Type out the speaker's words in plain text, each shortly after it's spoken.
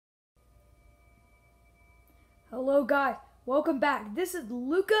Hello guys, welcome back. This is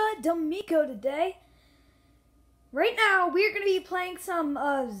Luca D'Amico today. Right now we're going to be playing some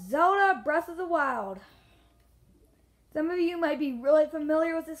Zelda Breath of the Wild. Some of you might be really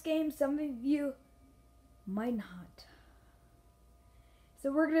familiar with this game, some of you might not.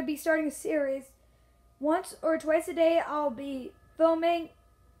 So we're going to be starting a series. Once or twice a day I'll be filming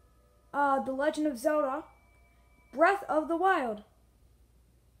The Legend of Zelda Breath of the Wild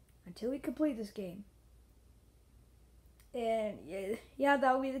until we complete this game. And yeah,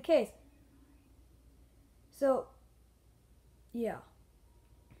 that will be the case. So, yeah.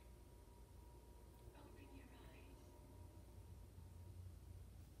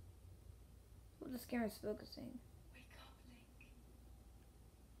 What this camera's focusing. Wake up, Link.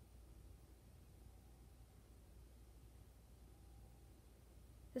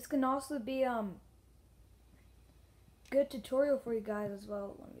 This can also be good tutorial for you guys as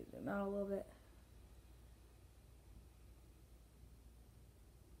well. Let me zoom out a little bit.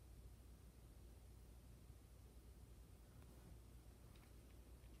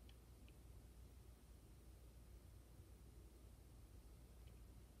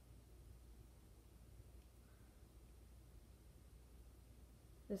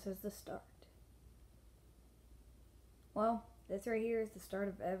 This is the start. Well, this right here is the start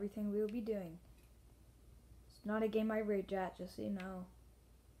of everything we will be doing. It's not a game I rage at, just so you know.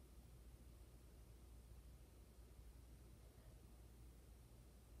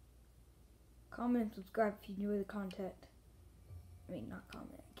 Comment and subscribe if you enjoy the content. I mean, not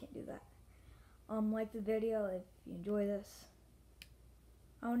comment, I can't do that. Like the video if you enjoy this.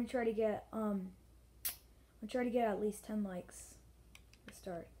 I want to try to get at least 10 likes to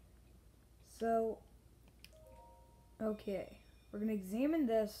start. So, okay, we're gonna examine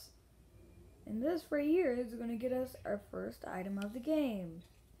this, and this right here is gonna get us our first item of the game.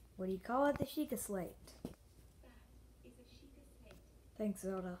 What do you call it? The Sheikah Slate. That is a Sheikah slate. Thanks,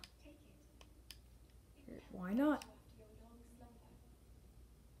 Zelda. Take it. Here, why not? After your long slumber.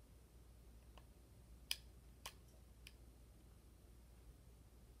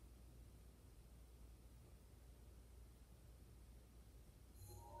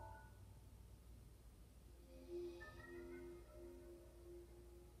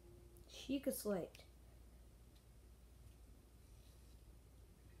 Sheikah Slate.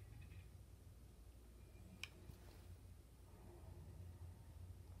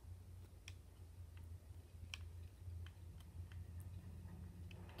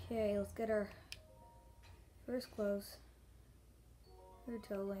 Okay, let's get our first close. Hair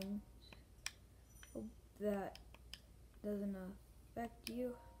tolling. Hope that doesn't affect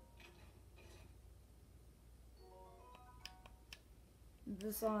you.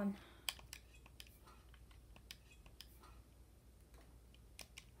 This on.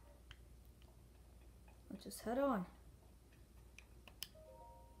 Let's just head on.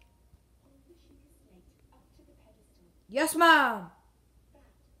 Hold the Sheikah slate up to the pedestal. Yes, ma'am! That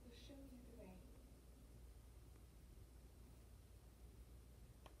will show you the way.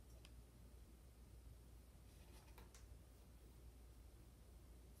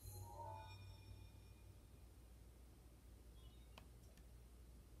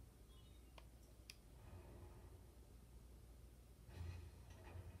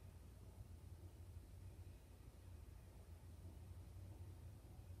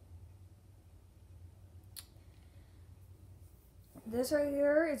 This right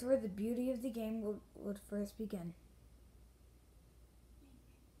here is where the beauty of the game would first begin. Link,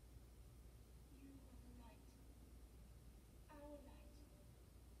 you are the light. Our light.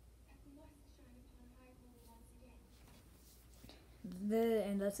 That must shine upon Hyrule once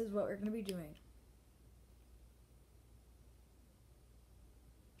again. And this is what we're going to be doing.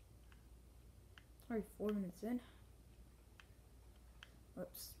 Already 4 minutes in.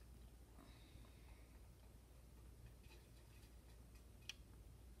 Whoops.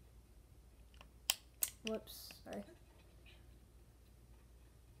 Whoops, sorry.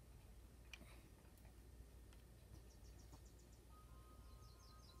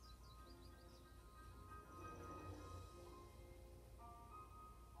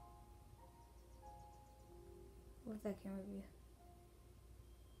 What's that camera view?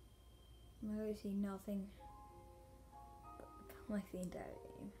 I really see nothing but like the entire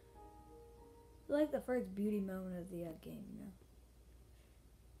game. It's like the first beauty moment of the game, you know?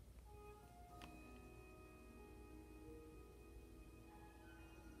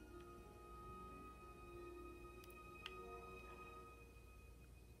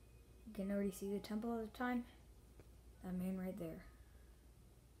 You can already see the Temple of the Time. That man right there.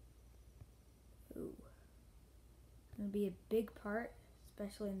 Ooh. It's gonna be a big part,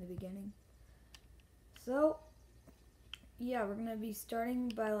 especially in the beginning. So, Yeah, we're gonna be starting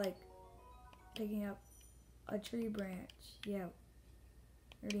by like picking up a tree branch. Yeah,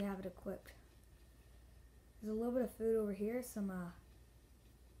 I already have it equipped. There's a little bit of food over here. Some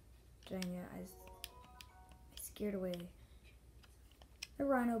dang it, I scared away the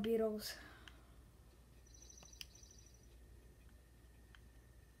rhino beetles.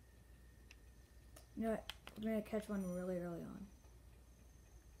 You know what? We're gonna catch one really early on.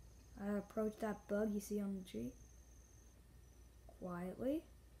 I approach that bug you see on the tree quietly.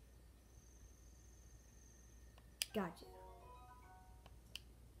 Gotcha.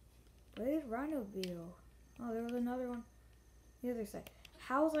 Bladed rhino beetle. Oh, there was another one. The other side.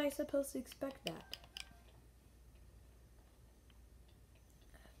 How was I supposed to expect that?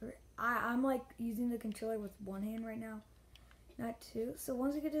 I'm like using the controller with one hand right now, not two. So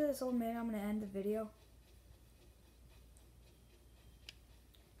once we get to this old man, I'm gonna end the video.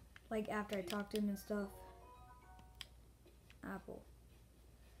 Like after I talk to him and stuff. Apple.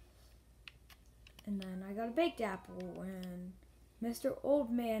 And then I got a baked apple, and Mr.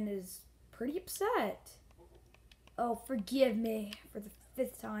 Old Man is pretty upset. Oh, forgive me for the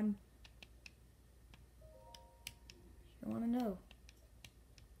 5th time. You want to know?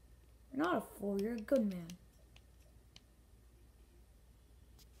 You're not a fool, you're a good man.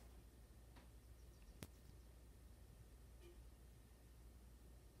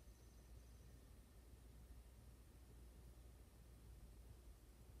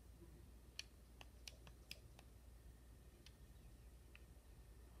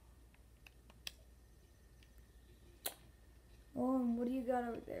 Oh, and what do you got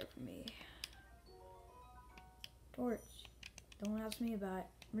over there for me? Torch. Don't ask me about it.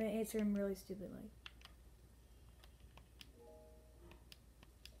 I'm gonna answer him really stupidly.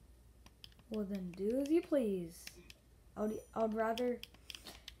 Well then, do as you please. I'd rather...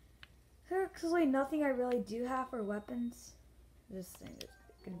 There's actually nothing I really do have for weapons. This thing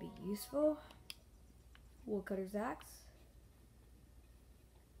is gonna be useful. Woodcutter's axe.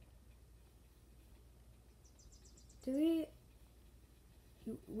 Do we...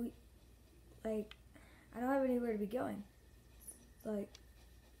 like, I don't have anywhere to be going. Like,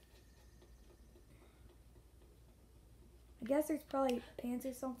 I guess there's probably pants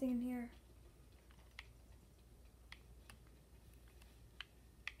or something in here.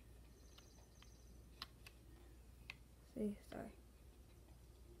 See, sorry.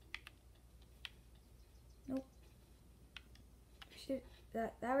 Nope.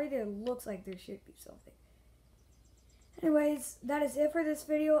 That right there looks like there should be something. Anyways, that is it for this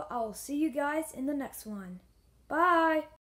video. I'll see you guys in the next one. Bye!